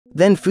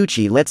Then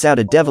Fuchi lets out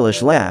a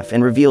devilish laugh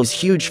and reveals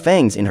huge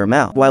fangs in her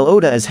mouth. While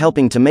Oda is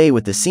helping Tomei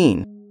with the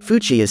scene,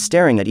 Fuchi is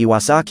staring at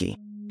Iwasaki.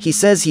 He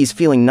says he's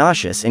feeling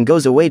nauseous and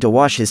goes away to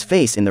wash his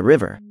face in the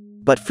river.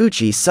 But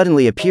Fuchi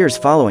suddenly appears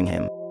following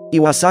him.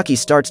 Iwasaki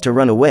starts to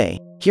run away,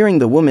 hearing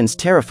the woman's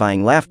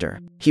terrifying laughter.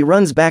 He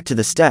runs back to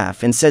the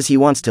staff and says he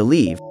wants to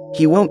leave,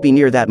 he won't be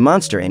near that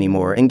monster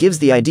anymore, and gives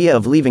the idea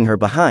of leaving her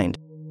behind.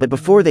 But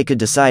before they could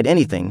decide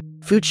anything,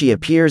 Fuchi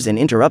appears and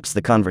interrupts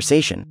the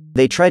conversation.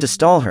 They try to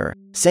stall her,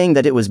 saying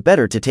that it was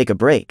better to take a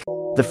break.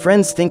 The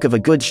friends think of a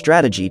good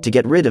strategy to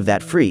get rid of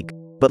that freak,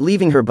 but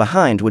leaving her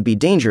behind would be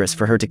dangerous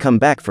for her to come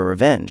back for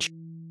revenge.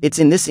 It's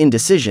in this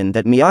indecision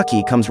that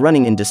Miyaki comes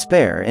running in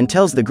despair and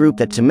tells the group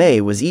that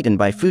Tomei was eaten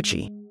by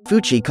Fuchi.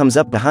 Fuchi comes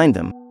up behind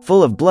them,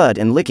 full of blood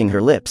and licking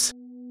her lips.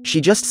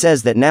 She just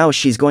says that now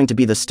she's going to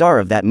be the star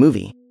of that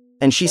movie.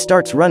 And she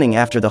starts running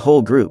after the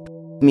whole group.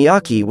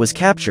 Miyaki was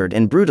captured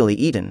and brutally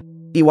eaten.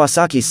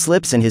 Iwasaki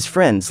slips and his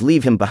friends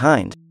leave him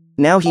behind.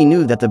 Now he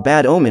knew that the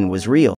bad omen was real.